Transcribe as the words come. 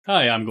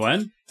Hi, I'm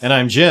Glenn. And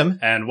I'm Jim.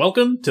 And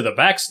welcome to the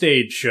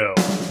Backstage Show.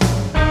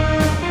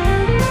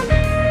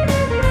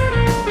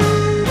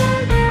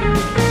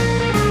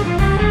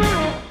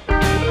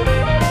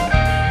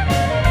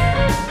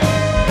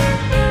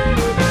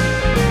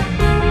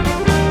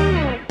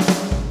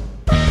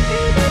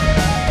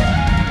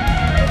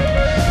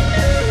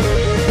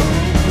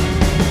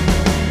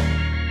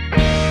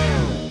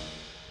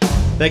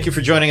 Thank you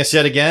for joining us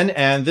yet again.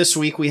 And this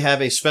week we have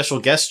a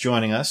special guest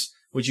joining us.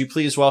 Would you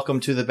please welcome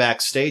to the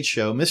Backstage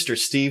Show, Mr.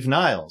 Steve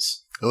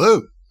Niles.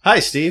 Hello. Hi,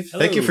 Steve.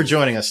 Hello. Thank you for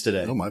joining us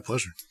today. Oh, my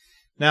pleasure.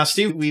 Now,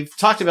 Steve, we've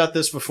talked about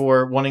this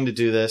before, wanting to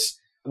do this.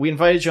 We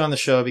invited you on the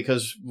show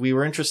because we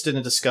were interested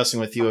in discussing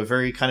with you a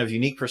very kind of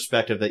unique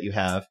perspective that you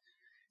have.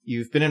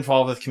 You've been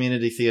involved with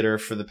community theater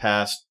for the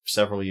past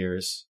several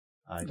years.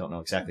 I don't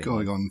know exactly.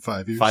 Going on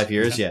 5 years. 5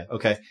 years, yeah.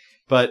 Okay.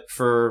 But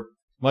for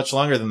much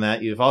longer than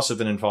that, you've also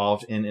been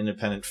involved in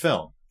independent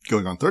film.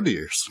 Going on 30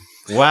 years.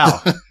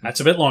 Wow. That's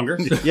a bit longer.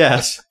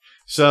 Yes.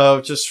 So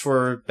just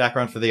for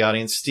background for the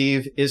audience,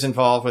 Steve is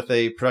involved with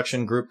a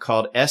production group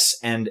called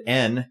S&N,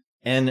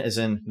 N as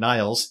in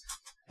Niles,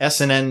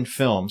 S&N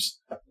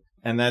Films.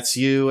 And that's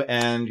you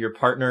and your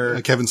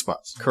partner. Kevin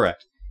Spots.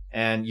 Correct.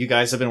 And you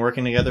guys have been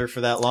working together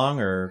for that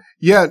long, or?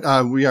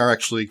 Yeah, we are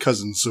actually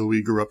cousins. So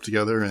we grew up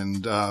together,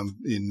 and I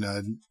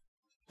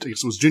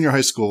guess it was junior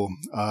high school.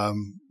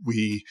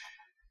 We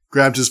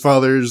grabbed his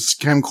father's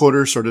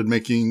camcorder, started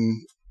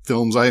making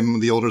films.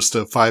 I'm the oldest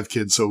of 5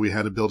 kids, so we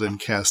had a built-in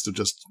cast of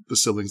just the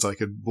siblings I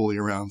could bully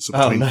around. So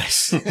between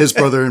nice. his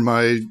brother and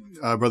my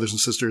brothers and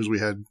sisters, we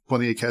had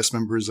plenty of cast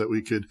members that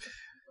we could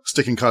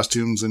stick in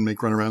costumes and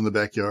make run around the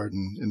backyard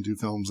and do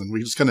films. And we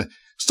just kind of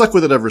stuck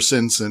with it ever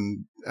since.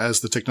 And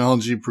as the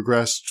technology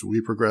progressed, we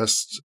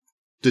progressed.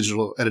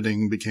 Digital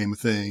editing became a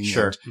thing.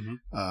 Sure.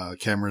 And,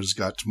 cameras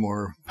got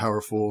more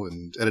powerful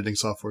and editing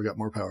software got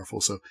more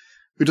powerful. So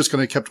we just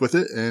kind of kept with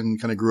it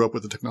and kind of grew up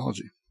with the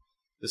technology.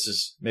 This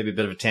is maybe a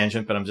bit of a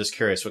tangent, but I'm just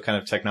curious, what kind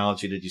of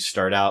technology did you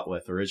start out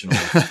with originally?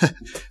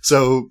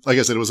 So, like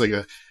I said, it was like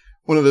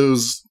one of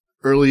those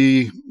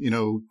early,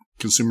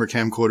 consumer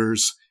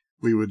camcorders.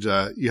 We would,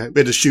 we had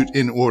to shoot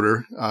in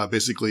order,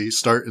 basically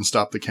start and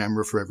stop the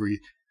camera for every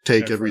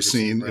take, every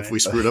scene. Right. If we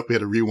screwed up, we had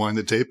to rewind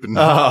the tape and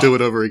do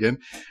it over again.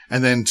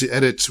 And then to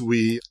edit,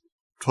 we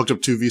hooked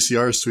up 2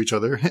 VCRs to each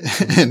other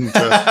and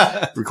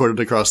recorded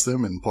across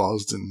them and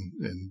paused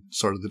and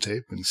started the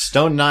tape. And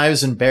Stone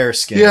knives and bear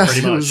skin. yeah,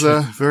 pretty it much.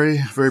 was very,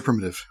 very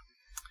primitive.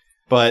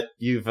 But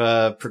you've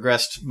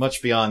progressed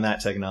much beyond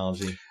that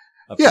technology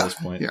up to this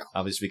point. Yeah.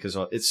 Obviously, because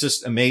it's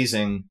just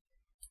amazing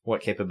what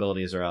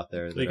capabilities are out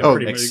there They that got are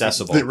pretty much-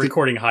 accessible. They're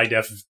recording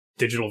high-def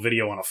digital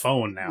video on a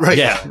phone now. Right.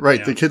 Yeah. Right.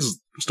 Yeah. The kids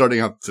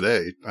starting out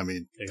today, I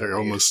mean, They got they're weird.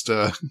 almost,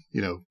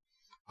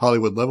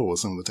 Hollywood level with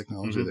some of the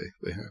technology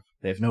they have.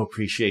 They have no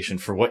appreciation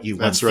for what you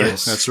That's went right.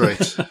 through. That's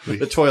right. We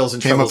The toils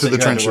and came up troubles through that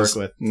the you had to trenches.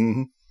 work with.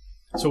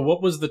 Mm-hmm. So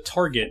what was the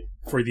target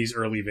for these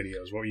early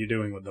videos? What were you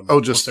doing with them? Oh,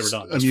 once just, they were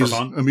done? Just for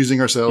fun?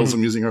 amusing ourselves, Mhm.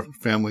 amusing our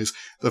families.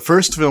 The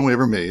first film we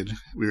ever made,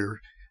 we were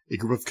a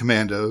group of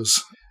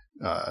commandos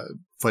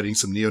fighting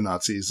some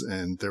neo-Nazis,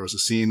 and there was a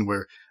scene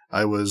where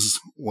I was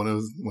one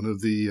of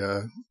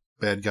the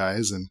bad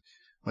guys, and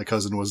my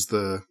cousin was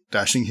the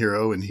dashing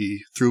hero, and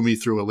he threw me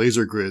through a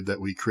laser grid that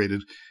we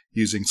created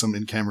using some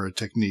in-camera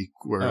technique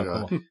where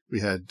Cool. we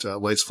had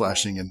lights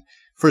flashing. And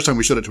first time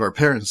we showed it to our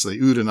parents, they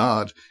oohed and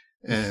awed.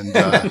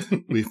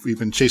 And we've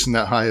been chasing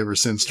that high ever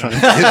since, trying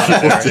to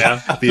get people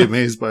to be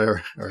amazed by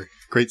our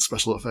great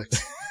special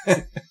effects.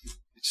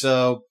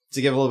 So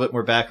to give a little bit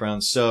more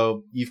background,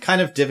 so you've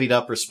kind of divvied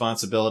up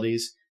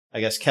responsibilities.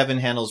 I guess Kevin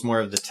handles more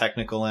of the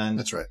technical end.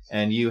 That's right.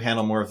 And you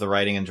handle more of the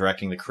writing and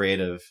directing, the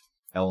creative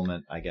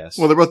element, I guess.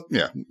 Well, they're both,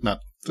 not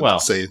to Well.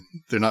 say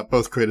they're not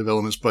both creative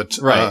elements, but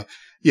Right.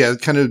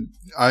 kind of,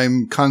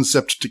 I'm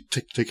concept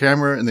to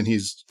camera, and then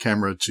he's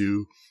camera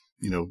to,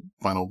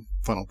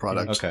 final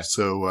product. Okay.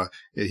 So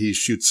he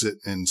shoots it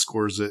and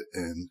scores it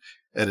and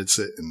edits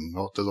it and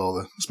does all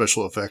the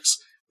special effects,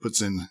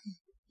 puts in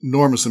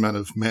enormous amount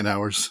of man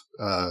hours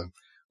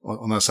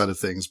on that side of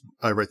things.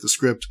 I write the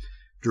script,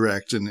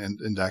 direct, and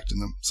act in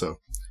them. So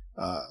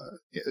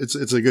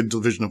it's a good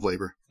division of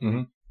labor.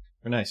 Mm-hmm.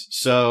 Very nice.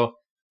 So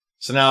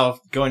now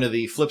going to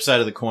the flip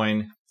side of the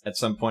coin, at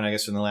some point, I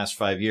guess in the last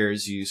 5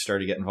 years, you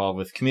started to get involved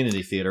with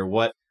community theater.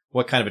 What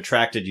kind of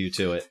attracted you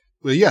to it?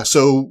 Well, yeah.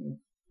 So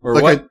Or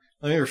like what?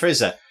 Let me rephrase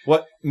that.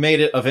 What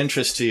made it of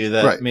interest to you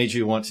that Right. made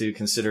you want to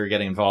consider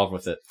getting involved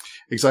with it?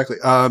 Exactly.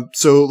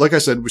 So like I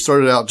said, we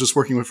started out just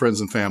working with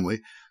friends and family.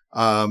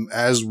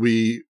 As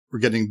we were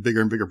getting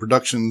bigger and bigger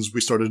productions,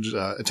 we started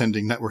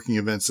attending networking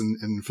events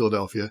in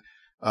Philadelphia,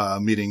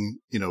 meeting,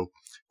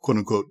 quote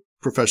unquote,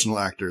 professional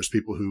actors,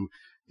 people who,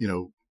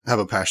 have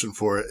a passion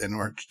for it and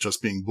aren't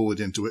just being bullied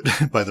into it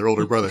by their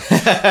older brother.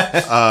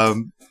 A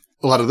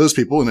lot of those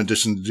people, in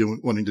addition to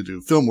wanting to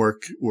do film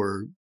work,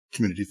 were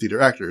community theater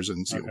actors.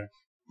 And, Okay.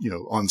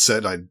 On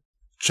set, I'd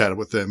chat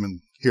with them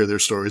and hear their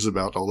stories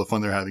about all the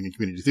fun they're having in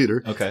community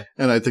theater. Okay.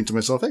 And I think to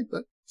myself, hey,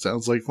 that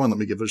sounds like fun. Let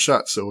me give it a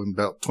shot. So in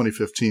about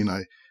 2015,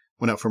 I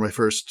went out for my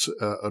first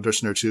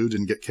audition or two,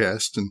 didn't get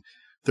cast, and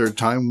third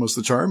time was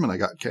the charm, and I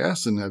got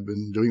cast, and I've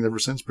been doing it ever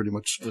since. Pretty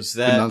much. Was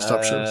that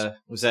nonstop shows?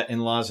 Was that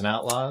In-Laws and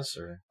Outlaws,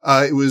 or?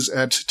 It was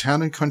at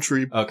Town and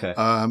Country. Okay.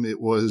 It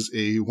was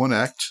a one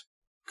act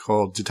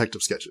called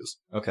Detective Sketches.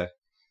 Okay.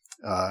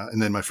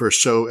 And then my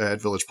first show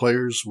at Village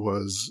Players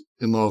was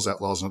In-Laws,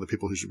 Outlaws, and Other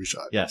People Who Should Be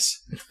Shot. Yes,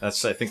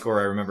 that's I think where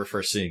I remember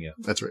first seeing you.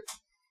 That's right.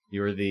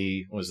 You were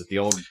the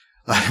old?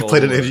 I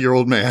played an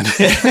 80-year-old man.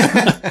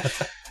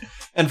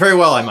 And very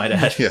well, I might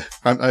add. Yeah,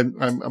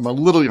 I'm a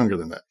little younger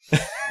than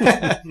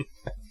that.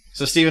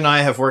 So Steve and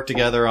I have worked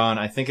together on,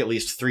 I think, at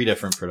least 3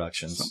 different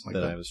productions like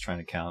that that. I was trying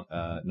to count.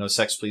 No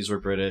Sex, Please, We're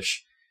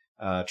British,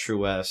 True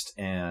West,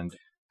 and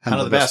Hand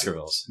Hunt of the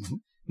Baskervilles. Mm-hmm.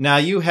 Now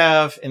you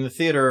have, in the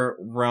theater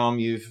realm,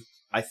 you've,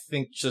 I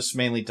think, just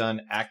mainly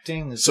done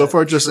acting. Is So that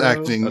far, just true?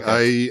 acting.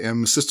 Okay. I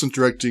am assistant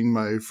directing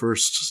my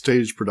first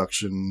stage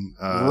production.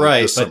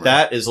 Right, this but summer.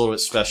 that is a little bit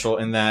special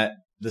in that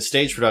the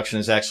stage production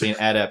is actually an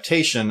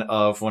adaptation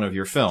of one of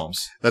your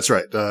films. That's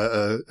right.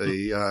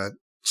 A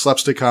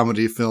slapstick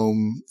comedy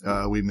film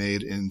we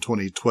made in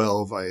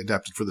 2012. I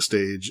adapted for the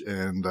stage,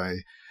 and I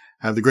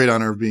have the great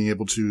honor of being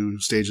able to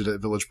stage it at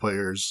Village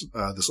Players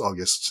this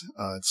August.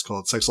 It's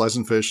called Sex, Lies,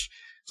 and Fish.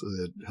 It's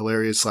a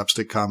hilarious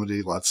slapstick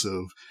comedy, lots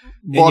of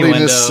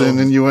bawdiness and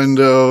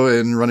innuendo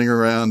and running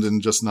around and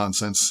just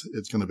nonsense.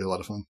 It's going to be a lot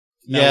of fun.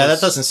 Yeah,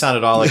 that doesn't sound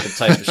at all like the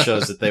type of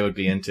shows that they would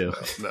be into.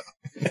 No.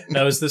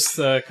 Now, is this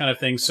the kind of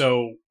thing?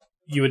 So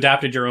you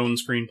adapted your own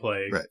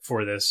screenplay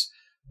for this.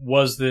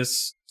 Was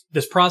this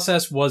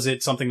process? Was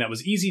it something that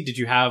was easy? Did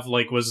you have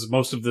was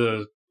most of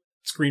the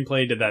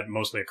screenplay? Did that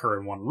mostly occur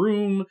in one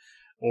room,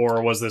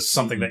 or was this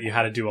something that you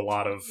had to do a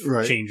lot of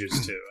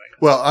changes to?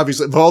 Well,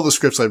 obviously, of all the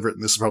scripts I've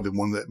written, this is probably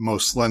one that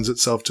most lends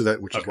itself to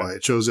that, which is why I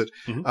chose it.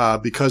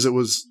 Mm-hmm. Because it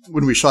was,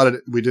 when we shot it,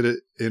 we did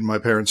it in my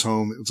parents'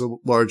 home. It was a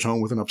large home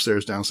with an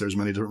upstairs, downstairs,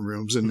 many different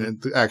rooms, and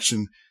the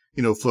action,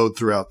 flowed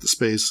throughout the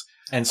space.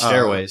 And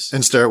stairways.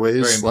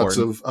 Very important. Lots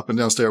of up and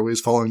down stairways,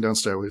 falling down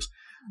stairways.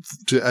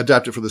 To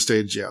adapt it for the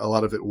stage, a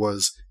lot of it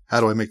was, how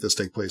do I make this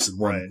take place in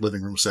one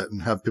living room set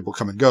and have people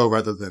come and go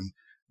rather than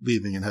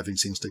leaving and having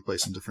scenes take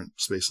place in different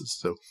spaces.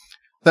 So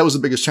that was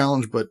the biggest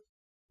challenge, but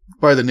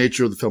by the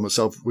nature of the film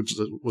itself, which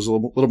was a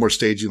little more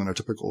stagey than our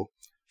typical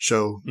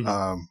show,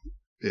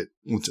 it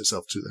lends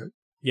itself to that.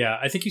 Yeah,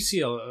 I think you see,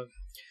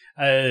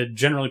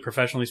 generally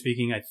professionally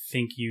speaking, I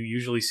think you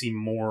usually see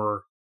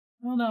more.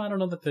 Well, no, I don't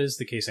know that is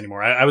the case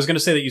anymore. I was going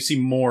to say that you see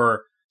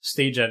more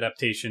stage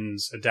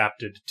adaptations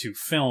adapted to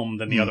film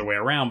than the other way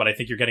around, but I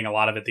think you're getting a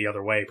lot of it the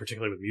other way,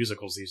 particularly with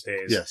musicals these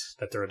days. Yes.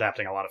 That they're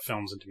adapting a lot of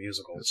films into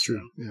musicals. That's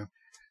true, yeah.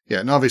 Yeah,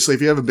 and obviously,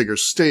 if you have a bigger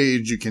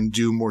stage, you can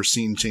do more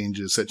scene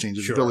changes, set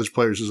changes. Sure. Village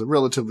Players is a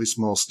relatively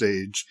small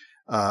stage.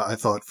 I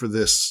thought for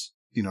this,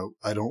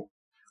 I don't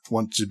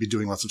want to be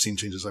doing lots of scene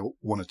changes. I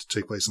want it to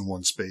take place in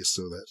one space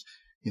so that,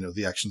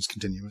 the action's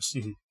continuous.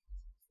 Mm-hmm.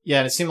 Yeah,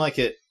 and it seemed like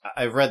it.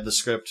 I read the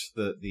script,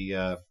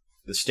 the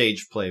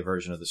stage play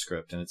version of the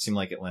script, and it seemed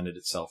like it lended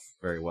itself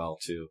very well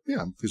to.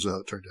 Yeah, this is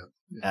how it turned out.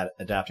 Yeah.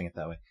 Adapting it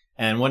that way.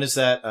 And when is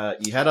that?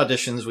 You had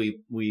auditions.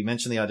 We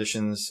mentioned the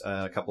auditions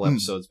a couple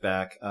episodes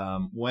back.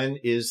 When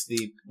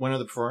are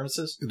the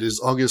performances? It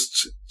is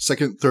August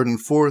 2nd, 3rd,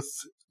 and 4th,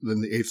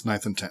 then the 8th,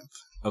 9th, and 10th.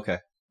 Okay.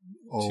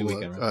 All, 2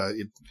 weekend, right?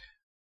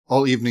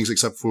 All evenings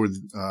except for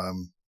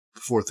the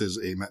 4th is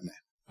a matinee.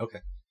 Okay.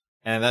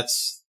 And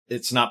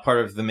it's not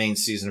part of the main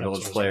season of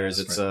Village Players.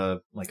 It's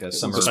a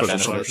summer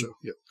special show.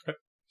 Yep. Okay.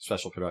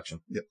 Special production.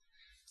 Yep.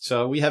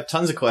 So we have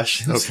tons of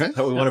questions that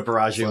we want to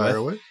barrage you with.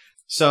 Away.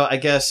 So I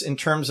guess in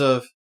terms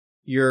of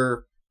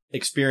your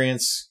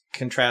experience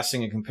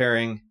contrasting and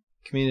comparing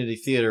community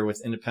theater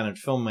with independent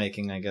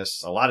filmmaking, I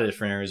guess a lot of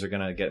different areas are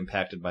going to get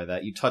impacted by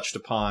that. You touched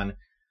upon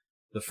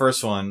the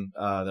first one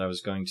that I was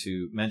going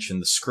to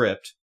mention, the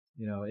script.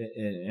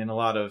 In a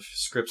lot of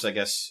scripts, I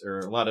guess,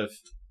 or a lot of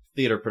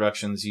theater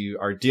productions, you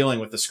are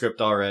dealing with the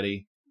script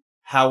already.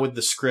 How would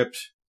the script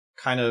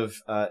kind of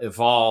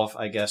evolve,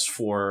 I guess,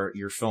 for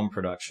your film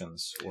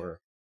productions or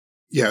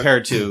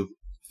compared to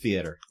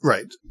theater?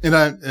 Right. And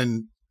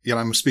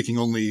I'm speaking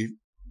only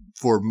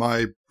for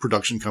my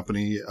production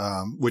company,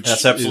 which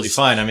that's absolutely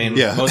fine. I mean,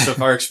 most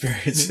of our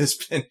experience has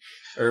been,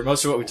 or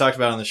most of what we talked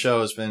about on the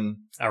show has been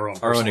our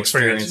own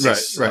experiences. Right.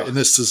 So. Right. And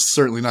this is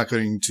certainly not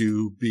going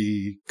to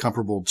be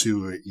comparable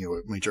to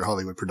a major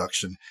Hollywood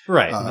production.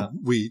 Right.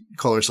 We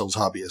call ourselves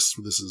hobbyists.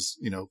 This is,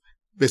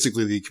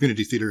 basically the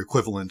community theater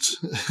equivalent.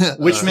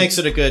 Which makes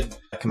it a good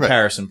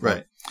comparison point.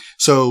 Right.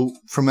 So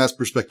from that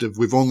perspective,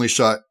 we've only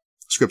shot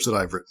scripts that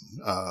I've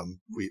written.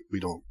 We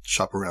don't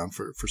shop around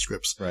for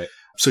scripts. Right.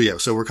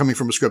 So we're coming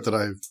from a script that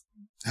I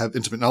have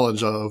intimate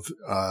knowledge of,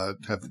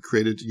 have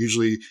created.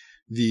 Usually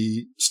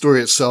the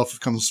story itself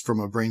comes from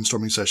a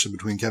brainstorming session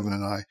between Kevin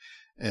and I.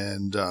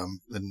 And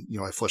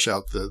I flesh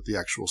out the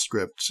actual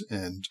script,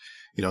 and,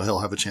 he'll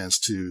have a chance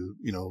to,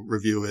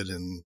 review it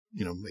and,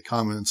 make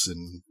comments,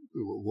 and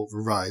we'll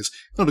revise.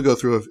 To go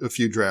through a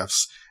few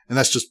drafts, and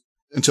that's just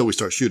until we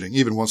start shooting.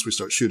 Even once we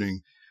start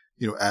shooting,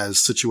 as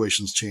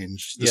situations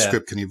change, the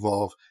script can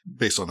evolve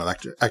based on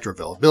actor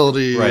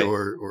availability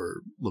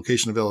or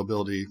location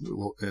availability,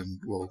 and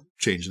will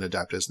change and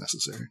adapt as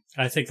necessary.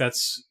 I think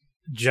that's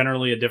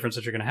generally a difference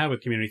that you're going to have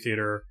with community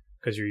theater,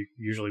 because you're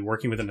usually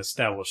working with an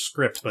established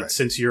script. But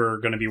since you're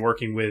going to be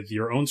working with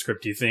your own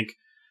script, do you think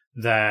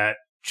that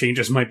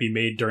changes might be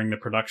made during the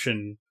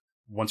production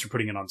once you're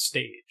putting it on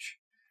stage?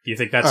 Do you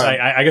think that's,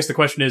 I guess the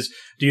question is,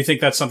 do you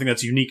think that's something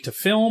that's unique to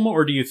film,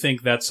 or do you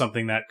think that's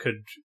something that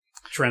could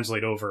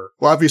translate over?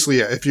 Well, obviously,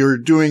 if you're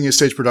doing a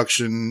stage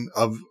production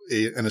of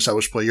an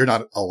established play, you're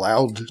not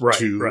allowed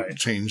to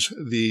change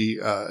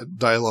the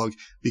dialogue.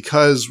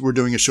 Because we're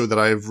doing a show that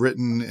I've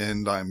written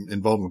and I'm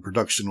involved in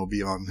production, will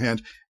be on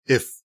hand.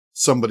 If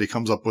somebody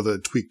comes up with a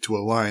tweak to a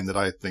line that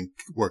I think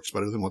works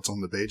better than what's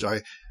on the page,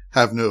 I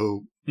have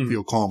no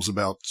qualms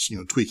about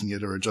tweaking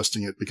it or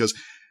adjusting it, because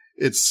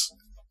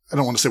I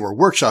don't want to say we're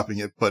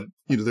workshopping it, but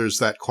there's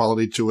that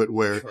quality to it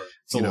where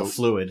it's a little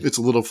fluid. It's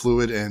a little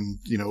fluid, and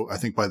I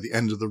think by the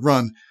end of the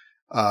run,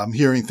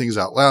 hearing things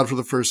out loud for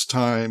the first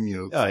time,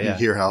 you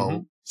hear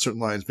how certain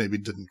lines maybe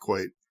didn't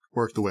quite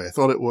work the way I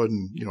thought it would,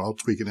 and I'll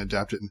tweak and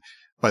adapt it. And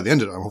by the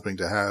end of it, I'm hoping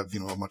to have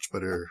a much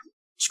better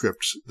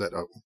script that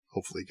I'll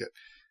hopefully get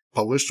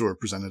published or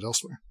presented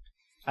elsewhere.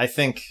 I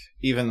think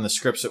even the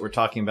scripts that we're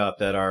talking about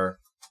that are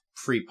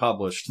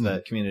pre-published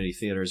that community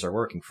theaters are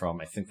working from,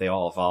 I think they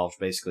all evolved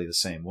basically the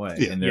same way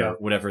in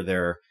whatever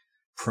their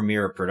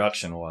premiere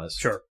production was.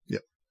 Sure.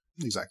 Yep.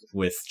 Exactly.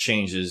 With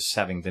changes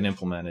having been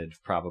implemented,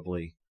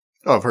 probably.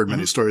 Oh, I've heard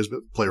many stories,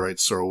 but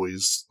playwrights are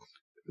always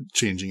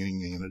changing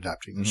and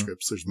adapting their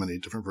scripts. There's many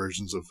different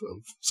versions of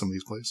some of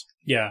these plays.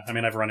 Yeah. I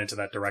mean, I've run into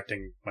that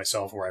directing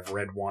myself, where I've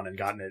read one and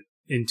gotten it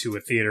into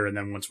a theater, and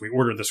then once we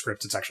order the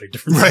script, it's actually a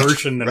different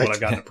version than what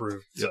I've gotten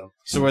approved.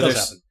 So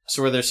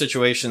were there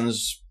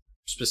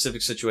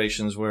specific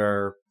situations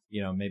where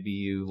maybe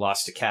you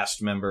lost a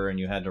cast member and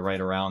you had to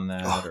write around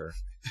that, or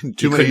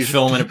couldn't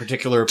film in a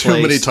particular place?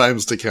 Too many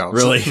times to count.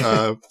 Really?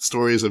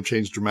 Stories have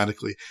changed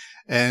dramatically,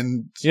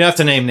 and you don't have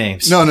to name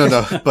names. No.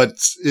 But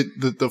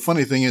the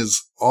funny thing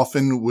is,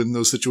 often when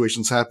those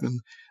situations happen,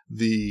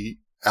 the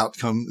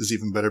outcome is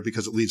even better,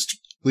 because it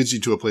leads you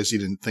to a place you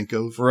didn't think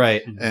of.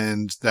 Right.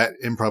 And that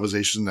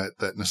improvisation,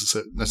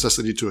 that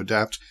necessity to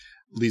adapt,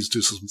 leads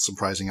to some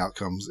surprising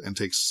outcomes, and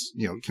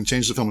can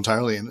change the film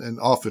entirely, and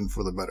often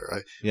for the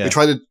better. We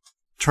try to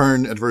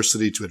turn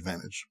adversity to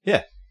advantage.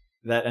 Yeah.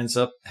 That ends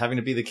up having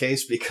to be the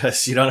case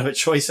because you don't have a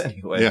choice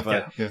anyway.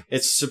 But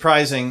it's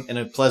surprising in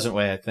a pleasant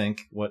way, I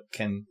think,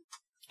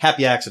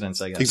 happy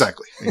accidents, I guess.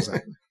 Exactly.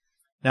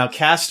 Now,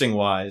 casting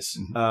wise,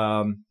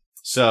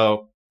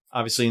 so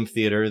obviously in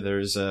theater,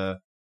 there's a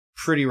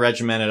pretty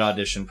regimented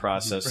audition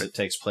process that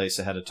takes place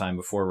ahead of time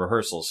before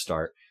rehearsals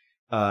start.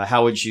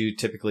 How would you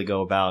typically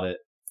go about it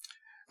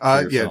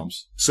for your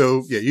films?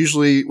 So,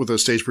 usually with a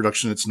stage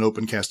production, it's an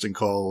open casting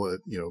call.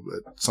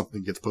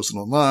 Something gets posted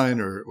online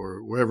or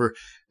wherever,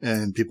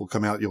 and people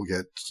come out. You'll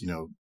get,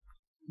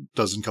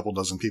 couple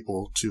dozen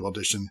people to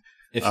audition.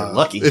 If you're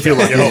lucky.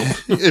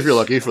 If you're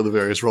lucky for the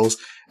various roles.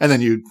 And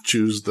then you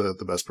choose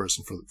the best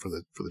person for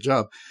the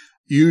job.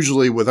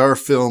 Usually with our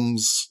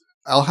films,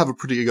 I'll have a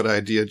pretty good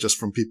idea just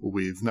from people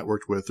we've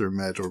networked with or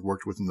met or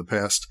worked with in the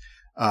past,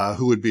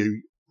 who would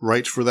be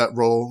right for that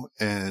role,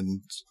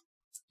 and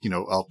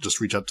I'll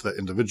just reach out to that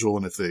individual,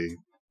 and if they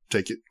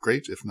take it,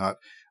 great. If not,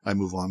 I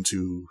move on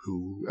to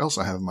who else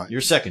I have in mind.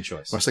 Your second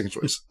choice. My second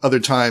choice. Other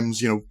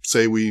times,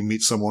 say we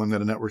meet someone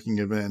at a networking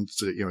event,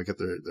 I get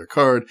their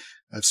card.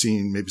 I've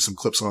seen maybe some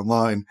clips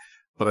online,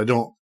 but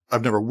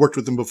I've never worked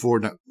with them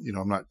before.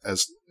 I'm not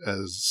as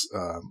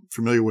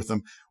familiar with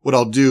them. What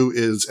I'll do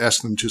is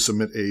ask them to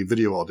submit a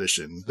video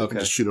audition. They can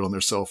just shoot it on their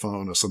cell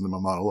phone or send them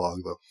a monologue.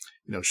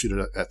 They'll, shoot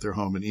it at their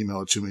home and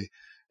email it to me.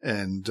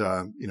 And,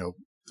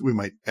 we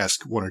might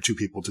ask one or two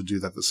people to do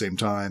that at the same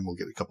time. We'll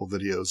get a couple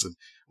videos, and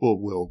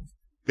we'll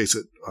base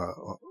it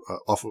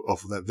off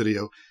of that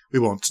video. We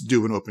won't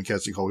do an open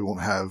casting call. We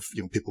won't have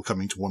people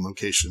coming to one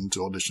location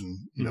to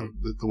audition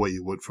the way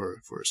you would for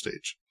a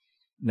stage.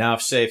 Now,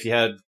 if you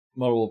had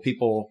multiple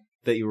people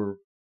that you were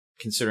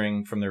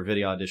considering from their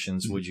video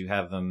auditions, would you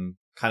have them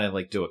kind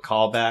of do a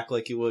callback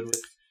like you would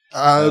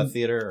with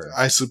theater?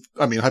 I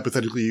mean,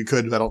 hypothetically you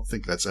could. I don't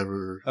think that's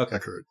ever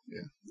occurred.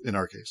 Yeah, in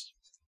our case.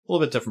 A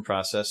little bit different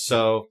process.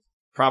 So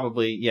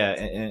probably,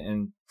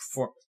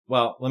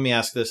 let me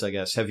ask this, I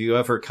guess. Have you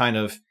ever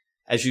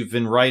as you've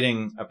been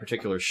writing a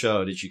particular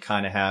show, did you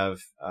kind of have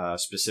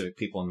specific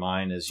people in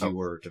mind as you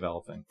were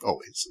developing?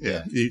 Always.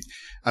 Yeah.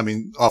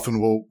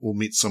 Often we'll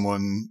meet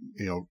someone,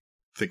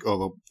 think,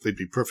 they'd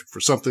be perfect for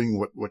something.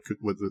 What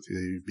would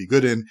they be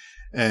good in?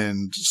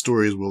 And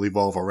stories will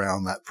evolve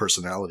around that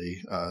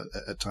personality,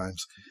 at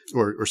times,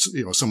 or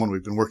someone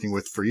we've been working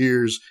with for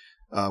years.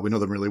 We know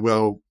them really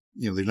well.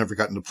 They've never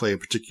gotten to play a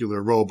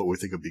particular role, but we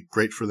think it'd be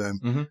great for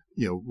them.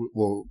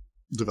 We'll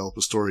develop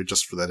a story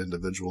just for that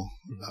individual,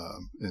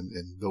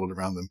 and build it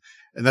around them.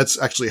 And that's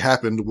actually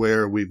happened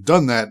where we've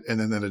done that, and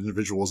then that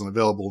individual wasn't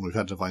available, and we've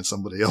had to find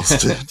somebody else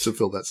to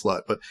fill that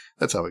slot. But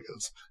that's how it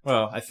goes.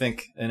 Well, I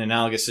think an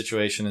analogous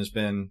situation has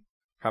been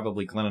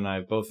probably Glenn and I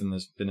have both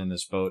been in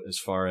this boat as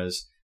far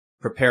as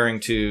preparing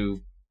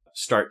to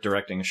start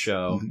directing a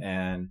show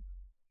and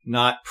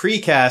not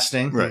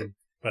pre-casting, right,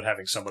 but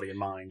having somebody in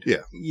mind.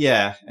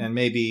 Yeah, and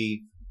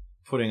maybe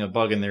putting a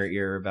bug in their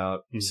ear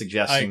about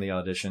suggesting the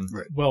audition.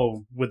 Right.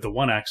 Well, with the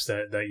one acts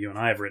that you and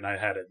I have written, I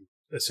had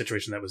a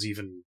situation that was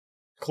even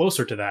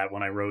closer to that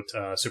when I wrote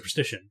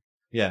Superstition.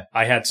 Yeah.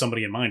 I had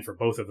somebody in mind for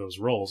both of those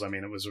roles. I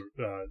mean, it was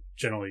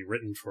generally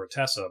written for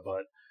Tessa,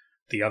 but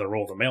the other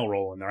role, the male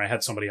role in there, I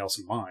had somebody else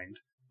in mind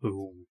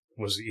who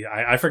was,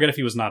 I forget if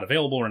he was not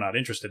available or not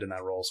interested in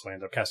that role, so I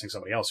ended up casting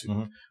somebody else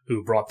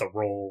who brought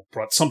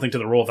something to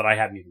the role that I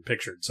hadn't even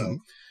pictured. So,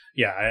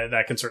 yeah,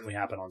 that can certainly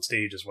happen on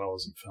stage as well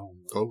as in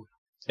film. Oh.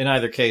 In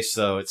either case,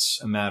 though, it's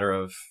a matter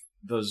of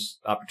those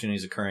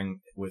opportunities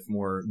occurring with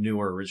more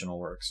newer original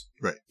works.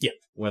 Right. Yeah.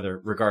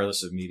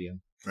 Regardless of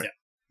medium. Right.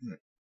 Yeah.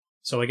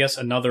 So I guess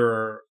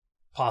another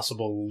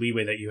possible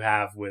leeway that you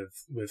have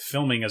with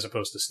filming as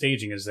opposed to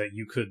staging is that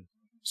you could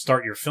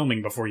start your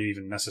filming before you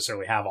even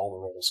necessarily have all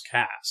the roles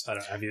cast.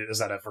 Has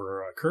that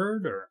ever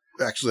occurred? Or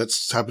actually,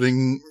 that's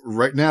happening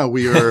right now.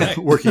 We are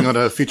working on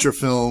a feature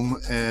film,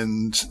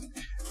 and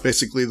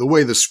basically the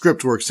way the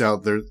script works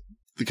out, the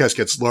cast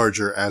gets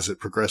larger as it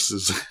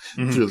progresses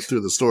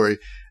through the story,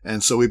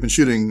 and so we've been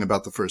shooting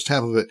about the first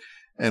half of it,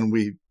 and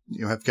we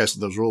have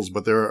casted those roles,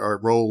 but there are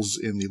roles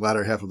in the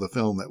latter half of the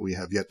film that we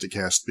have yet to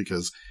cast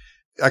because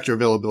actor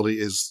availability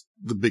is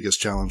the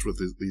biggest challenge with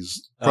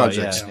these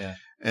projects. Yeah.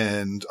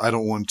 And I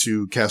don't want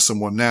to cast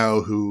someone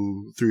now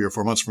who 3 or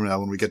 4 months from now,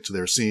 when we get to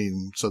their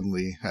scene,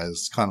 suddenly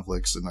has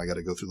conflicts and I got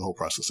to go through the whole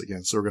process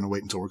again. So we're going to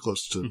wait until we're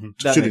close to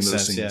shooting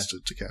those scenes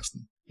to cast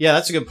them. Yeah,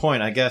 that's a good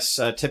point. I guess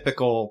a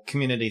typical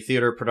community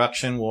theater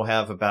production will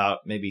have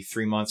about maybe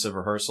 3 months of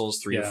rehearsals,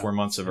 3 to 4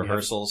 months of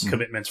rehearsals.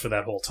 Commitments for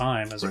that whole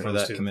time as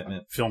opposed to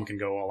commitment. Film can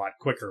go a lot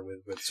quicker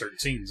with certain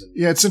scenes.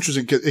 Yeah, it's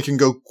interesting. It can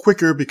go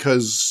quicker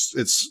because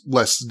it's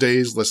less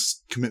days,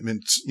 less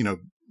commitment.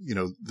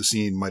 The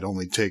scene might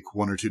only take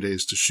 1 or 2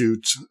 days to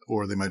shoot,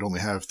 or they might only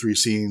have 3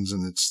 scenes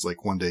and it's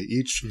like 1 day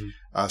each.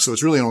 So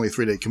it's really only a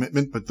 3-day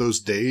commitment, but those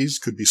days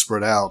could be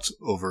spread out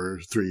over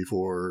 3,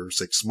 4,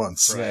 6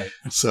 months. Right.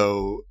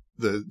 So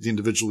the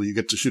individual you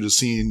get to shoot a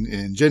scene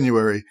in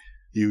January,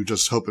 you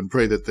just hope and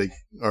pray that they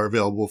are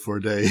available for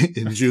a day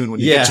in June when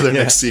you get to their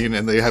next scene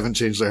and they haven't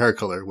changed their hair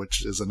color,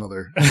 which is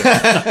another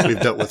we've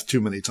dealt with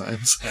too many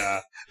times.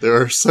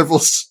 There are several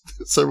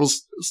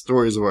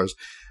stories of ours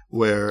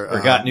where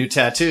or got new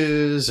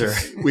tattoos, or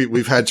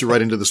we've had to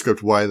write into the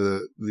script why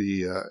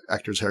the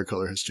actor's hair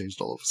color has changed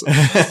all of a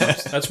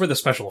sudden. That's where the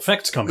special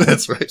effects come in.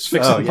 That's right. Fix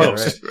it in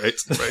post. Right.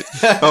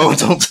 Oh,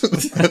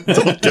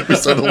 don't get me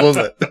started on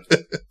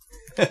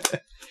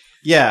that.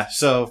 Yeah.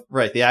 So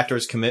the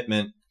actor's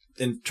commitment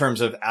in terms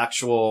of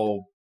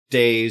actual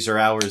days or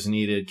hours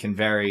needed can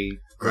vary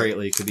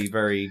greatly. It could be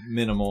very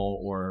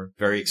minimal or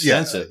very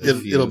extensive.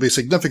 Yeah, it'll be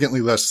significantly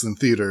less than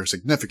theater,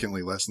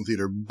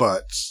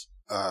 but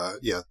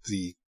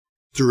the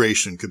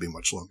duration could be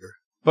much longer.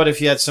 But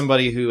if you had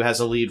somebody who has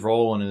a lead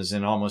role and is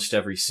in almost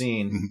every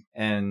scene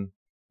and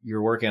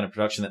you're working on a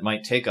production that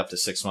might take up to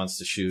 6 months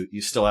to shoot,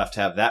 you still have to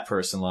have that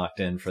person locked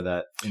in for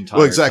that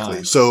entire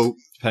time. So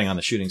depending on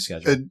the shooting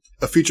schedule.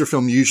 A feature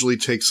film usually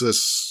takes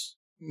us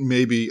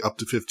maybe up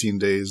to 15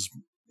 days,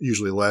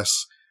 usually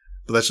less,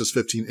 but that's just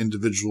 15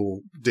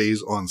 individual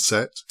days on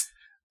set.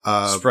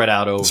 Spread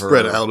out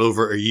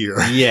over a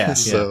year. Yeah.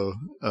 So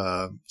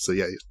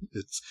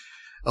it's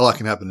a lot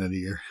can happen in a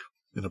year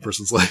in a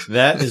person's life.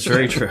 That is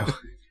very true.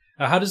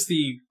 How does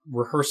the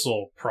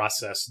rehearsal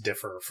process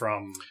differ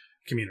from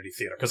community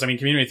theater? Because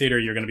community theater,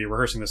 you're going to be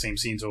rehearsing the same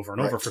scenes over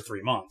and over for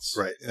 3 months.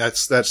 Right.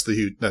 That's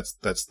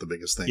the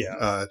biggest thing.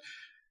 Yeah.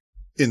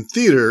 In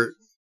theater,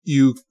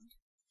 you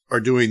are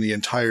doing the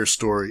entire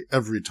story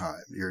every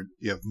time.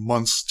 You have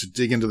months to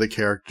dig into the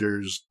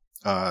characters.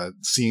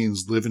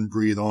 Scenes live and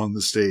breathe on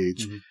the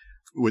stage.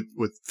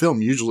 With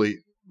film, usually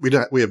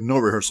we have no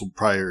rehearsal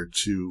prior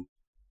to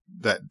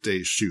that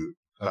day's shoot,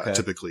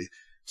 typically.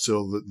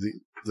 So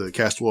the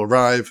cast will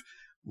arrive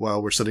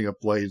while we're setting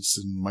up lights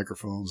and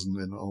microphones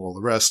and all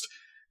the rest.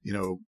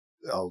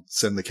 I'll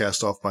send the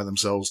cast off by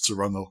themselves to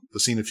run the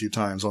scene a few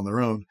times on their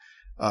own.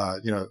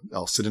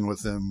 I'll sit in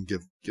with them,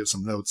 give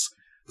some notes,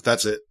 but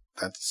that's it.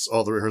 That's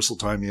all the rehearsal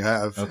time you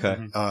have. Okay.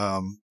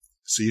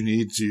 So you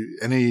need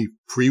any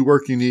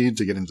pre-work you need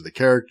to get into the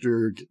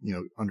character,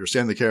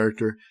 understand the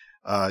character.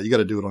 You got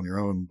to do it on your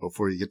own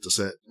before you get to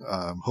set.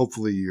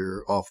 Hopefully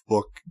you're off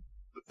book.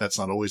 That's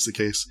not always the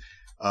case.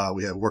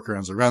 We have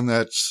workarounds around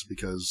that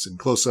because in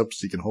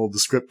close-ups you can hold the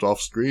script off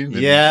screen.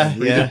 And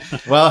read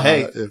it. Well,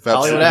 hey,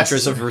 Hollywood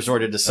actors have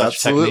resorted to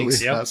such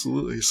techniques. Yep.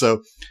 Absolutely.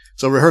 So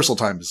rehearsal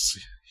time is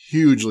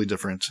hugely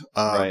different.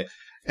 Right.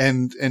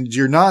 And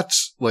you're not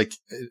like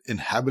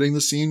inhabiting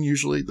the scene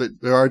usually.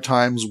 There are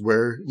times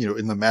where,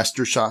 in the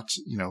master shot,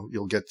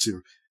 you'll get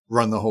to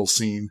run the whole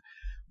scene,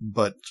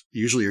 but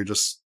usually you're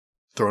just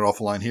throwing off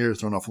a line here,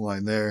 throwing off a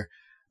line there,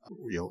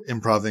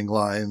 improving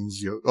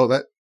lines,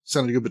 that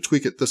sounded good, but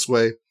tweak it this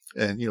way.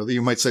 And,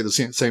 you might say the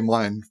same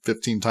line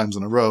 15 times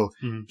in a row,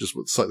 Mm-hmm. just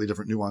with slightly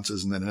different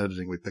nuances. And then in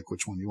editing, we pick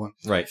which one you want.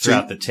 Right.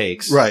 Throughout the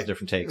takes. Right.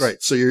 Different takes. Right.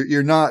 So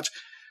you're not,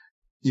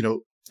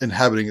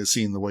 inhabiting a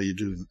scene the way you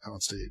do on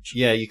stage.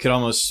 Yeah. You could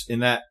almost, in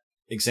that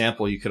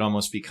example, you could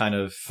almost be kind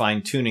of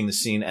fine tuning the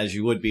scene as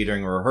you would be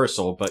during a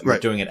rehearsal, but you're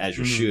doing it as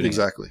you're shooting.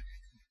 Exactly.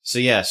 So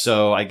yeah.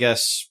 So I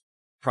guess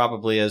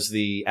probably as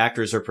the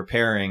actors are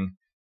preparing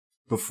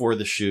before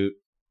the shoot,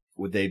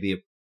 would they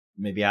be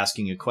maybe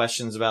asking you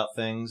questions about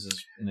things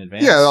in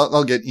advance? Yeah,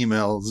 I'll get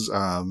emails.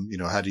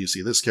 How do you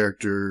see this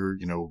character?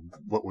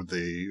 What would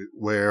they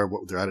wear?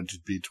 What would their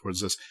attitude be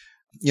towards this?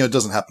 It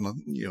doesn't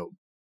happen.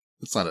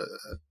 It's not a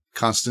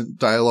constant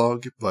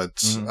dialogue,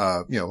 but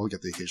we'll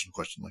get the occasional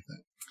question like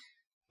that.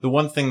 The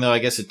one thing, though, I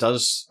guess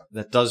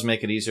that does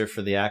make it easier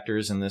for the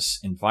actors in this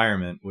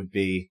environment would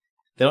be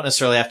they don't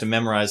necessarily have to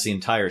memorize the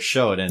entire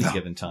show at any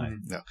given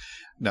time.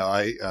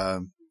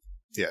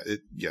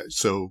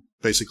 So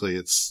basically,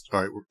 it's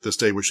all right. This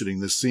day we're shooting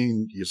this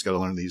scene. You just got to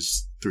learn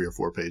these 3 or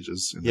 4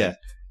 pages. And then,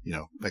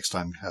 next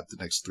time have the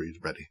next 3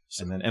 ready.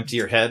 So. And then empty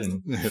your head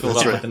and fill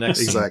it up with the next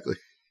scene. Exactly.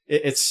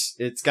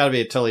 It's got to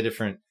be a totally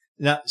different.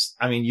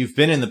 You've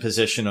been in the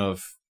position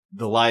of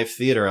the live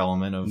theater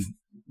element of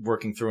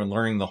working through and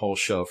learning the whole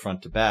show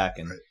front to back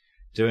and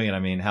doing it. I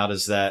mean, how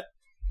does that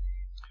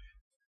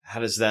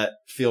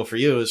feel for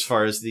you as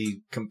far as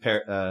the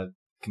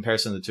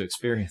comparison of the two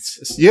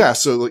experiences? Yeah.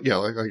 So, like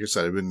I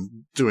said, I've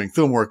been doing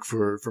film work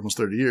for almost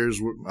 30 years,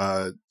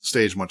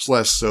 stage much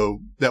less. So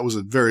that was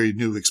a very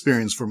new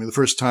experience for me. The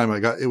first time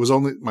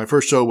my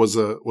first show was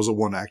a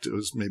one act. It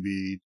was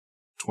maybe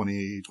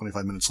 20,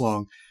 25 minutes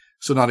long.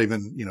 So not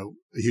even,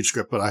 a huge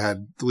script, but I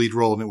had the lead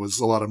role and it was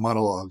a lot of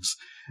monologues.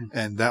 Mm-hmm.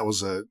 And that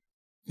was a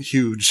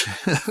huge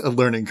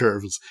learning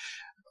curve.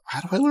 How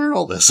do I learn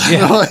all this?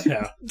 How do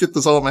I get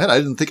this all in my head? I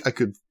didn't think I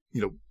could,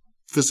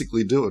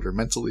 physically do it or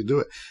mentally do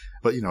it.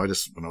 But, I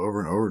just went over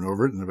and over and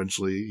over it and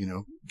eventually,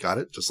 got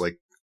it. Just like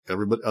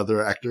every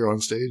other actor on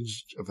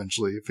stage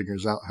eventually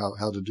figures out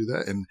how to do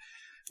that. And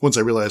once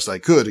I realized I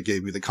could, it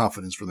gave me the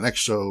confidence for the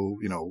next show,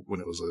 when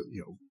it was a,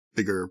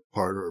 bigger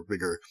part or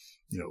bigger,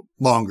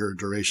 longer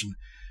duration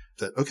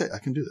that, okay, I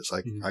can do this.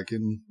 I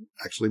can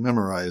actually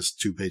memorize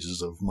 2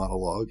 pages of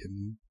monologue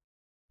and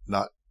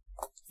not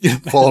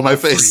fall on my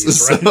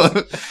face.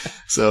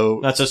 So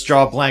not just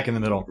draw a blank in the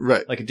middle.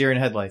 Right. Like a deer in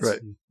headlights.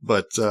 Right.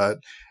 But,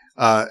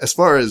 as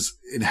far as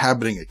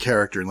inhabiting a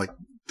character and like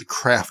the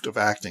craft of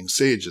acting,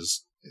 stage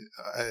is,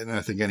 and I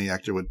think any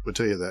actor would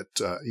tell you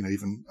that,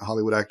 even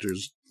Hollywood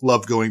actors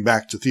love going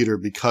back to theater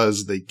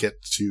because they get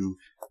to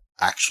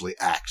actually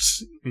act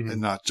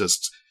and not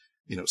just,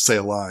 say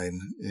a line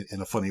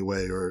in a funny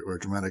way or a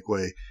dramatic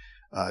way.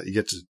 You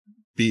get to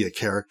be a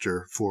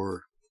character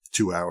for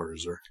 2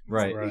 hours or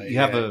right. You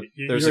have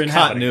there's a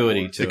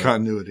continuity to it. The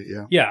continuity.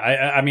 Yeah. Yeah.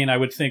 I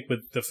would think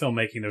with the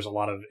filmmaking, there's a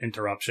lot of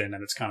interruption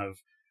and it's kind of,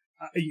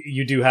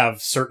 you do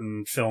have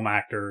certain film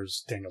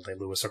actors, Daniel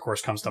Day-Lewis, of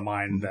course, comes to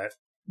mind that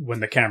when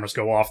the cameras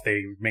go off,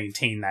 they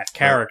maintain that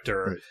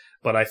character. Right.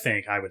 But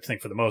I would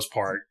think for the most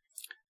part,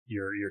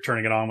 you're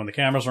turning it on when the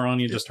cameras are on,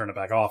 you just turn it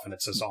back off and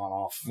it's just on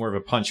off. More of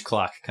a punch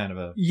clock kind of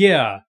a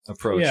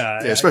approach.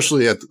 Yeah,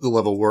 especially at the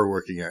level we're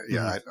working at.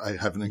 Yeah, I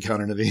haven't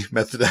encountered any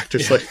method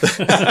actors like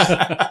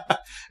that.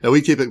 No, we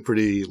keep it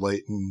pretty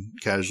light and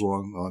casual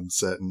on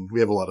set and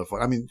we have a lot of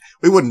fun. I mean,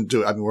 we wouldn't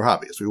do it. I mean, we're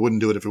hobbyists. We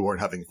wouldn't do it if we weren't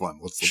having fun.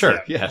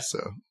 Sure. Yeah. So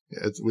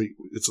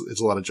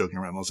it's a lot of joking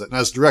around on set. And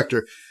as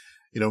director,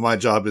 my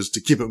job is to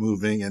keep it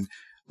moving and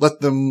let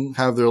them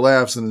have their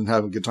laughs and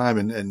have a good time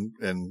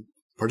and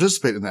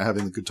participate in that,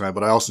 having a good time,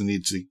 but I also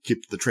need to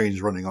keep the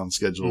trains running on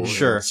schedule.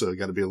 Sure. So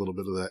got to be a little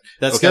bit of that.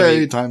 That's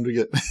time to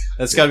get.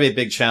 That's got to be a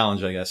big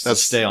challenge, I guess, to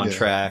stay on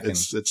track.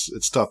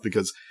 It's tough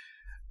because,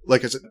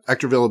 like I said,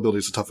 actor availability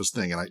is the toughest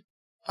thing. And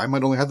I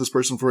might only have this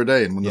person for a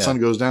day. And when the sun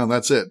goes down,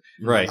 that's it.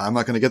 Right. I'm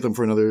not going to get them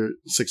for another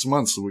 6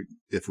 months. So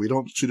if we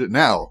don't shoot it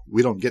now,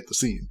 we don't get the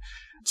scene.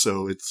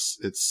 So it's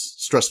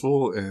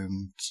stressful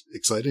and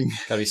exciting.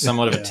 Got to be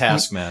somewhat of a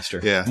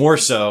taskmaster. Yeah. More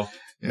so.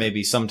 Yeah.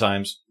 Maybe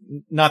sometimes,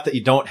 not that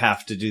you don't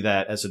have to do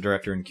that as a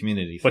director in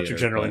community theater. But you're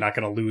generally not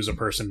going to lose a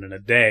person in a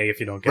day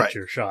if you don't get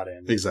your shot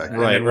in. Exactly.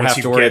 Right. Or have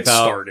to worry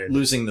about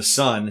losing the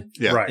sun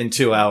in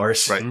 2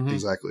 hours. Right. Mm-hmm.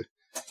 Exactly.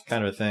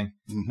 Kind of a thing.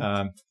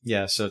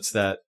 Mm-hmm. So it's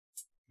that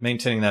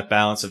maintaining that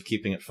balance of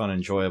keeping it fun and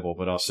enjoyable,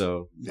 but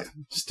also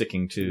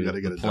sticking to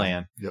the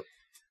plan. Yep.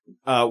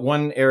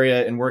 One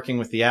area in working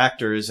with the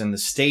actors and the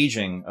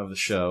staging of the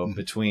show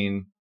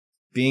between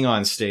being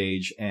on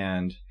stage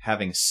and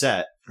having a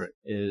set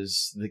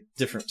is the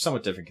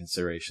somewhat different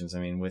considerations.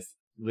 I mean, with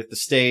the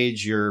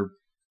stage, you're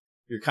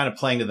kind of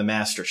playing to the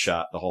master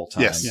shot the whole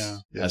time,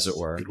 as it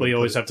were. Well, you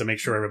always have to make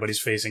sure everybody's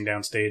facing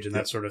downstage and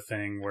that sort of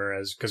thing.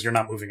 Whereas, because you're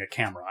not moving a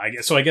camera, I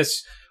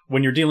guess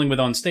when you're dealing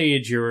with on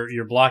stage,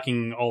 you're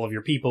blocking all of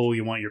your people.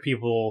 You want your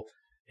people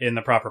in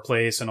the proper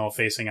place and all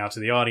facing out to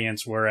the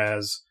audience.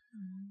 Whereas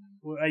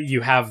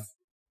you have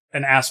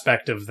an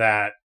aspect of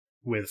that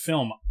with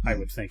film, I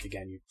would think,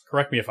 again, you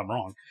correct me if I'm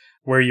wrong,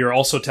 where you're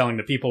also telling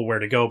the people where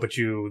to go, but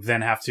you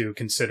then have to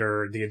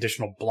consider the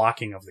additional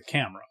blocking of the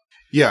camera.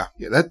 Yeah,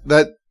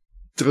 that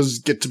does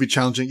get to be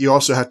challenging. You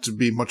also have to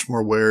be much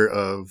more aware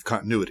of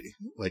continuity.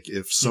 Like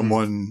if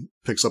someone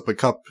picks up a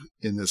cup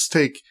in this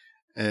take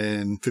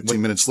and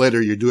 15 minutes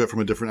later you do it from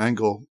a different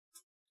angle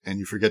and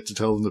you forget to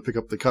tell them to pick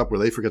up the cup, or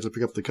they forget to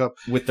pick up the cup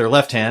with their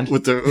left hand,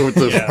 with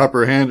the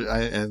proper hand.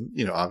 And,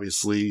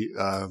 obviously,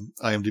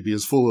 IMDb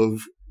is full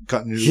of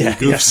continuity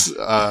goofs.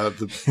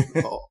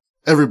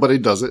 Everybody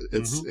does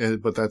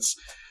it. But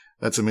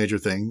that's a major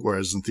thing.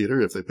 Whereas in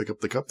theater, if they pick up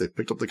the cup, they've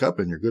picked up the cup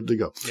and you're good to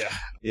go. Yeah.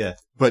 Yeah.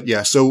 But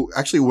yeah, so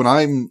actually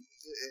I'm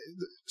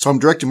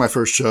directing my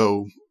first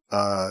show,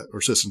 or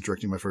assistant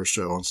directing my first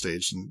show on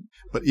stage.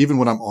 But even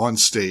when I'm on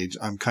stage,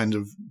 I'm kind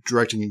of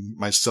directing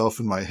myself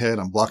in my head.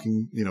 I'm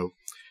blocking,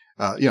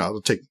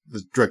 I'll take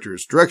the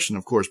director's direction,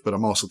 of course, but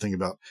I'm also thinking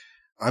about,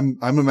 I'm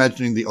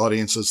imagining the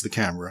audience as the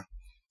camera.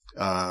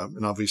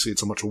 And obviously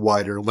it's a much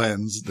wider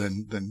lens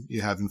than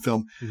you have in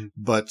film. Mm-hmm.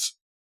 But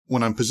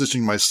when I'm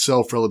positioning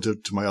myself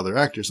relative to my other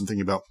actors and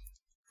thinking about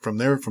from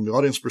the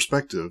audience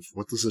perspective,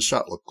 what does this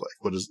shot look like?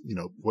 What is,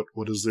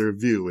 what is their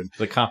view? And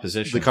the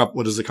composition.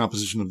 What is the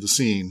composition of the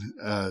scene?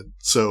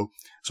 So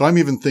I'm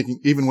even thinking,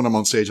 even when I'm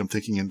on stage, I'm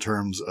thinking in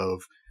terms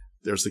of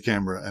there's the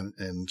camera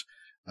and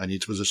I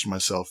need to position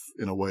myself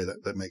in a way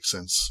that makes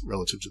sense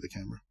relative to the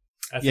camera.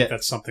 I think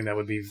that's something that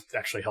would be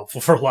actually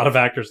helpful for a lot of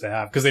actors to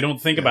have, because they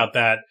don't think about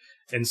that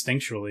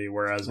instinctually.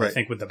 Whereas I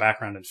think with the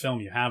background in film,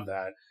 you have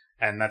that.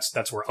 And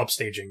that's where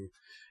upstaging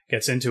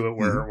gets into it,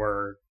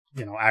 where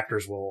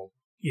actors will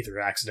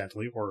either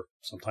accidentally or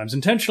sometimes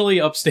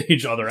intentionally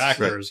upstage other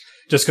actors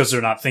just because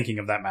they're not thinking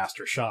of that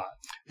master shot.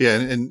 Yeah,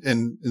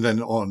 and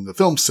then on the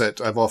film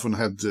set, I've often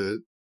had to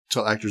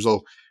tell actors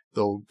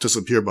they'll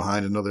disappear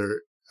behind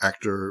another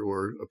actor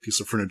or a piece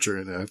of furniture,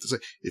 and I have to say,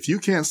 if you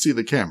can't see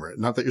the camera,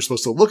 not that you're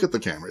supposed to look at the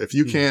camera, if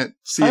you can't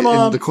see it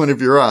in the corner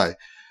of your eye,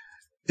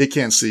 it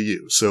can't see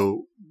you.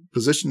 So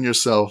position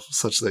yourself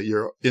such that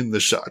you're in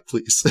the shot,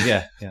 please.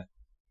 Yeah.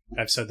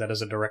 I've said that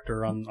as a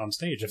director on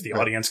stage. If the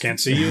audience can't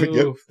see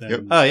you,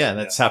 then... Oh, yeah,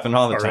 that's happened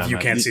all the time. Or if you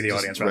can't see the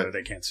audience, rather,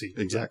 they can't see you.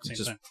 Exactly.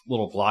 Just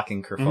little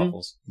blocking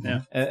kerfuffles. Mm-hmm.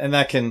 Yeah. And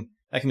that can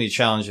be a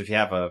challenge if you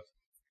have a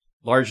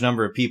large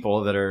number of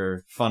people that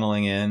are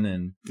funneling in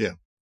and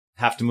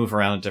have to move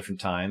around at different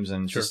times,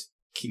 and just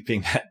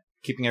keeping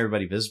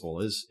everybody visible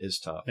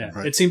is tough. Yeah.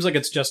 Right. It seems like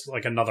it's just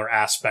like another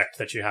aspect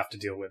that you have to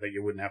deal with that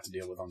you wouldn't have to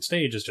deal with on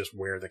stage, is just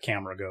where the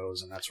camera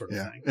goes and that sort of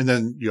thing. And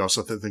then you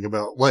also have to think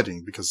about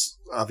lighting, because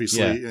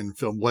obviously in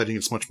film, lighting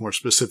is much more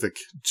specific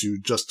to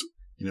just,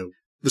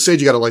 the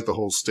stage, you got to light the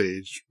whole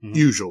stage. Mm-hmm.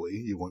 Usually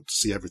you want to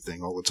see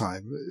everything all the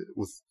time,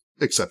 with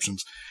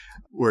exceptions.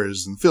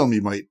 Whereas in film,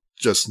 you might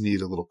just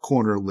need a little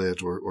corner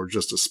lit or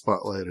just a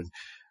spotlight, and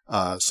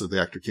so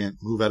the actor can't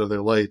move out of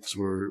their lights,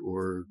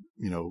 or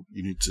you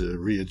need to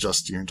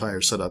readjust your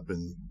entire setup.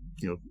 And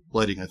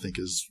lighting, I think,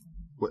 is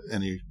what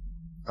any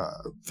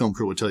film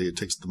crew would tell you it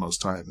takes the most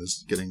time,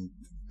 is getting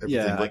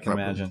everything lit I can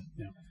properly. imagine.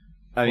 Yeah.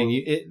 I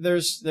mean,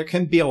 there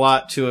can be a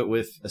lot to it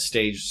with a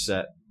stage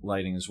set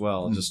lighting as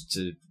well, just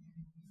to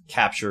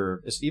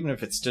capture, even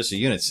if it's just a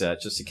unit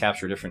set, just to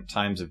capture different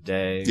times of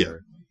day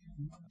or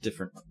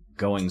different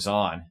goings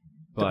on.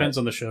 But depends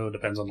on the show,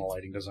 depends on the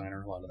lighting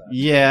designer, a lot of that.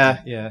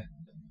 Yeah.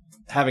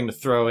 Having to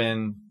throw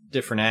in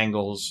different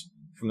angles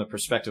from the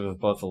perspective of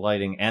both the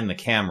lighting and the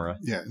camera.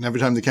 Yeah, and every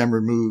time the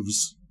camera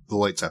moves, the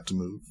lights have to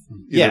move.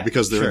 Either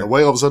because they're in the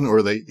way all of a sudden, or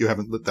you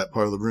haven't lit that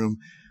part of the room,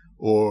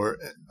 or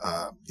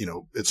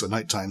it's a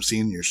nighttime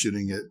scene, you're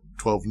shooting at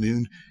 12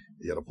 noon,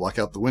 you got to block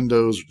out the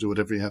windows or do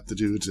whatever you have to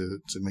do to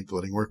make the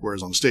lighting work.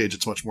 Whereas on stage,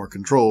 it's much more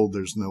controlled.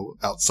 There's no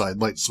outside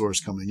light source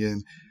coming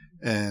in,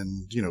 and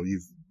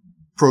you've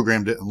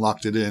programmed it and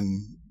locked it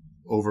in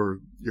over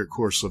your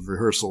course of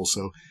rehearsal.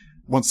 So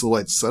once the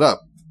light's set up,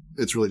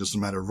 it's really just a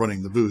matter of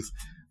running the booth.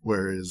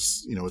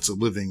 Whereas, it's a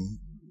living,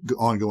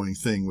 ongoing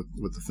thing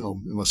with the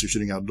film. Unless you're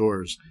shooting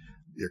outdoors,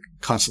 you're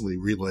constantly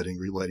relighting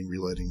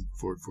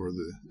for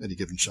any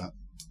given shot.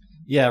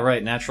 Yeah,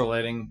 right. Natural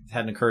lighting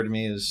hadn't occurred to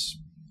me as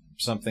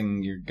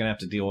something you're going to have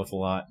to deal with a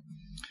lot,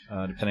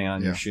 depending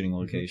on your shooting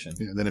location.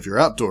 Yeah, and then if you're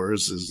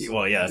outdoors, is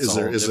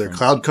there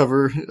cloud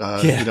cover?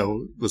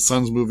 The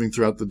sun's moving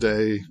throughout the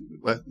day.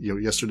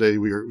 Yesterday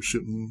we were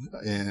shooting,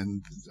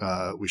 and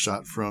we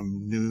shot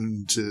from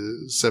noon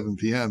to 7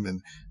 p.m.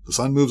 and the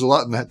sun moves a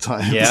lot in that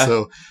time. Yeah.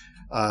 So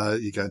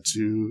you got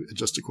to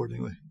adjust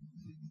accordingly.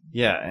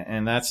 Yeah,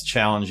 and that's a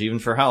challenge even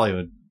for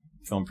Hollywood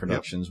film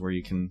productions, where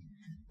you can,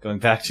 going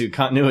back to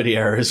continuity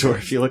errors, where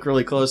if you look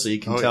really closely, you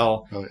can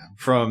tell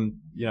from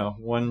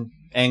one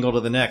angle to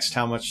the next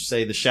how much,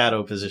 say, the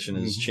shadow position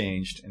has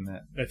changed. In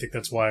that, I think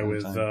that's why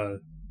with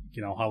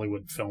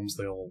Hollywood films,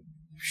 they'll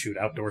shoot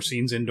outdoor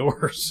scenes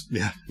indoors.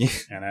 Yeah.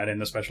 And add in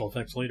the special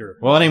effects later.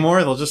 Well,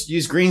 anymore, they'll just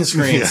use green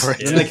screens.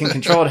 And they can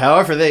control it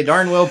however they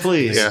darn well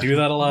please. They do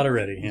that a lot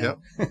already. Yeah.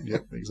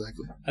 Yep,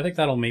 exactly. I think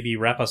that'll maybe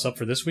wrap us up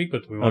for this week,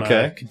 but we want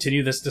to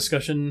continue this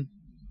discussion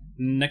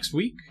next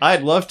week.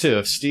 I'd love to.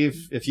 If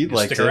Steve, if you'd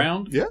like to. Stick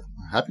around. Yeah,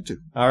 happy to.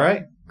 All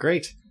right.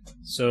 Great.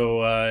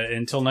 So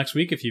until next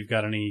week, if you've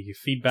got any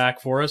feedback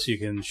for us, you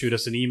can shoot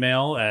us an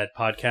email at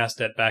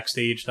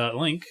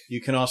podcast@backstage.link. You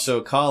can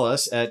also call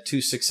us at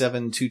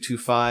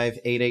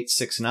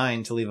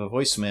 267-225-8869 to leave a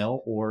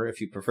voicemail, or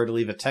if you prefer to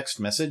leave a text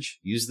message,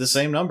 use the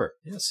same number.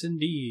 Yes,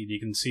 indeed. You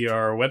can see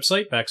our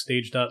website,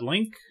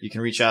 backstage.link. You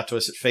can reach out to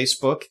us at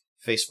Facebook,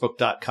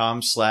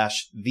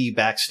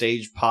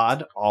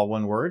 facebook.com/thebackstagepod, all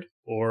one word.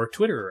 Or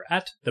Twitter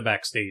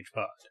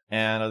 @thebackstagepod.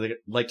 And I'd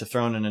like to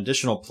throw in an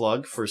additional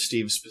plug for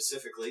Steve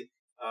specifically.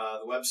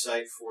 The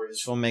website for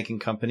his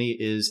filmmaking company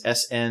is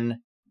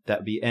SN, that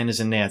would be N as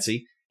in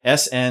Nancy,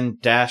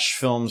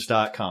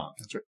 SN-films.com.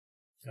 That's right.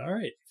 All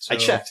right. So, I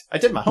checked. I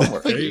did my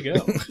homework. There you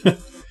go.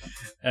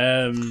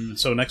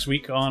 So next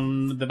week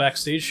on The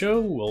Backstage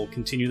Show, we'll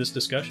continue this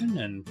discussion.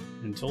 And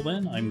until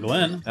then, I'm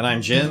Glenn. And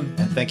I'm Jim.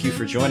 And thank you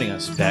for joining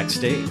us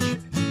backstage.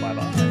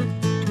 Bye-bye.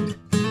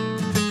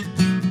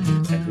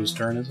 And whose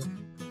turn is it?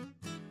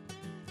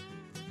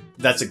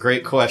 That's a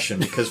great question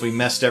because we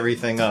messed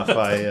everything up.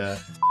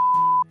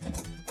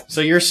 So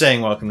you're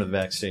saying welcome to The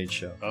Backstage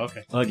Show.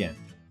 Okay. Again.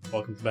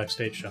 Welcome to The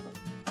Backstage Show.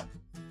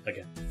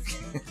 Again.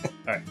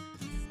 All right.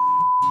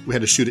 We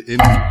had to shoot it in.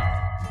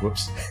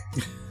 Whoops.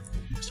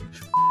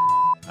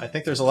 I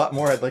think there's a lot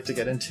more I'd like to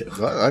get into.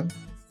 I'm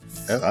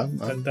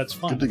That's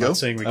fine. good to I'm go. not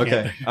saying we Okay.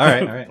 can't. All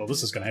right. Well,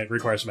 this is going to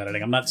require some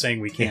editing. I'm not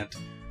saying we can't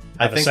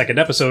I have a think second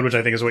episode, which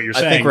I think is what you're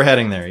saying. I think we're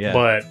heading there, yeah.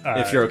 But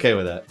if you're okay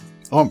with that.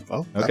 Oh,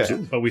 Okay.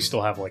 absolutely. but we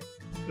still have like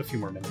a few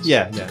more minutes.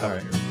 Yeah, to yeah. cover All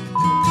right. here.